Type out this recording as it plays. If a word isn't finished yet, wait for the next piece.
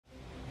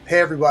Hey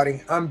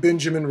everybody, I'm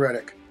Benjamin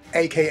Redic,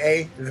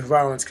 aka the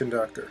Violence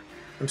Conductor.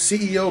 I'm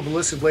CEO of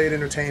Ballistic Blade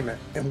Entertainment,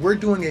 and we're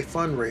doing a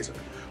fundraiser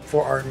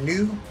for our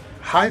new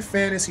high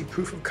fantasy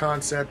proof of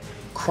concept,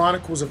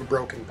 Chronicles of a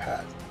Broken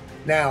Path.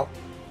 Now,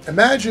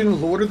 imagine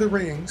Lord of the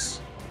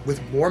Rings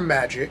with more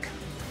magic,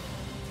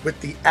 with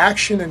the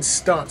action and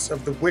stunts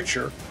of The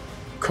Witcher,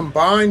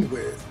 combined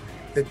with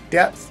the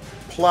depth,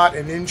 plot,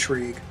 and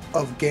intrigue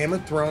of Game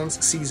of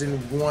Thrones Season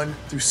 1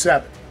 through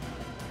 7.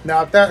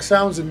 Now, if that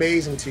sounds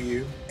amazing to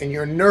you, and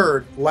you're a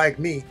nerd like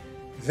me,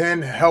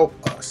 then help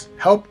us.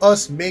 Help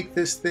us make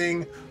this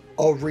thing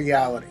a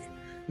reality.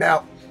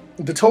 Now,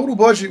 the total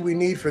budget we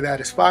need for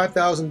that is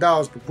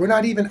 $5,000, but we're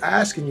not even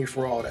asking you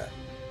for all that.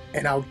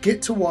 And I'll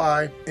get to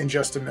why in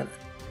just a minute.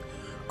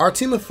 Our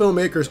team of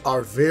filmmakers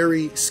are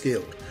very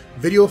skilled.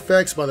 Video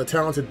effects by the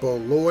talented Bo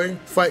Loy,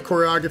 fight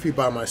choreography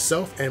by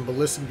myself and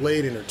Ballistic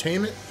Blade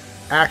Entertainment.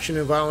 Action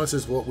and violence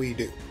is what we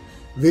do.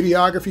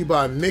 Videography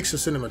by a mix of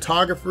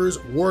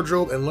cinematographers,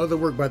 wardrobe and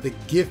leatherwork by the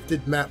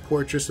gifted matte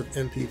portraits of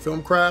MP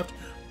Filmcraft,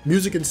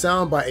 music and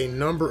sound by a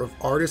number of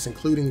artists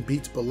including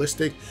Beats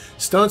Ballistic,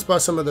 stunts by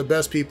some of the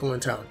best people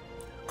in town.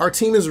 Our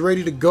team is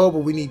ready to go, but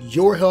we need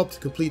your help to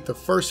complete the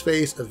first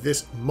phase of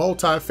this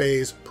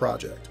multi-phase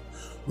project.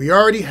 We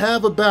already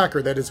have a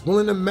backer that is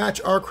willing to match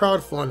our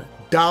crowdfund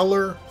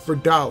dollar for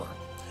dollar.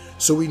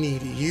 So we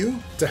need you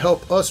to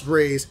help us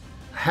raise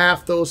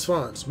half those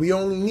funds. We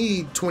only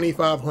need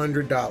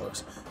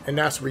 $2,500, and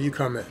that's where you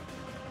come in.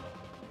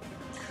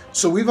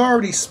 So we've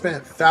already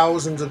spent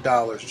thousands of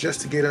dollars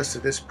just to get us to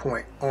this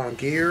point on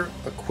gear,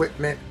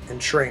 equipment,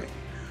 and training.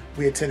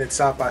 We attended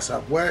South by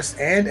Southwest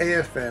and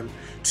AFM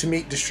to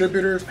meet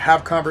distributors,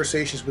 have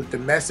conversations with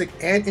domestic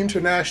and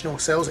international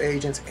sales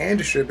agents and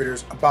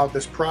distributors about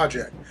this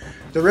project.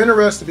 They're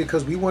interested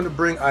because we want to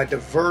bring a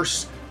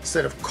diverse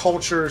set of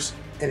cultures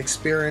and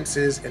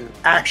experiences and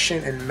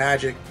action and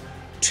magic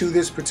to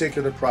this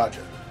particular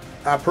project.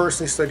 I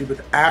personally studied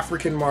with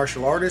African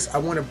martial artists. I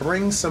want to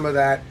bring some of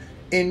that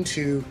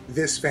into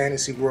this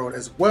fantasy world,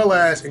 as well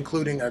as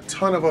including a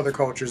ton of other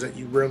cultures that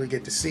you rarely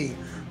get to see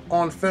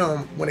on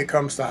film when it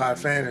comes to high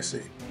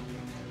fantasy.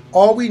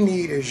 All we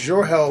need is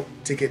your help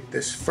to get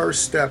this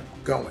first step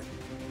going.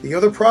 The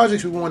other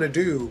projects we want to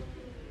do,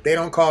 they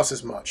don't cost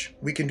as much.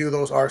 We can do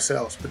those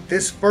ourselves. But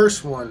this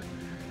first one,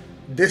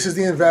 this is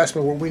the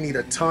investment where we need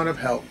a ton of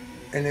help,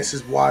 and this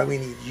is why we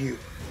need you.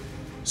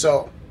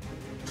 So,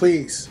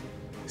 please,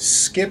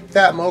 skip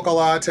that mocha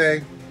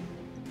latte,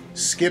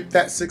 skip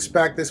that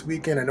six-pack this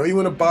weekend. I know you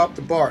want to bop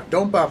the bar.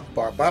 Don't bop the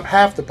bar. Bop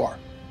half the bar.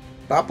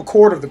 Bop a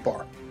quarter of the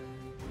bar.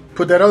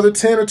 Put that other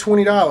 $10 or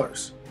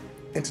 $20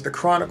 into the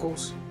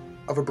Chronicles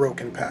of a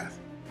Broken Path.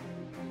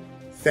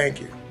 Thank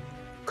you.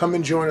 Come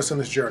and join us on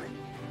this journey.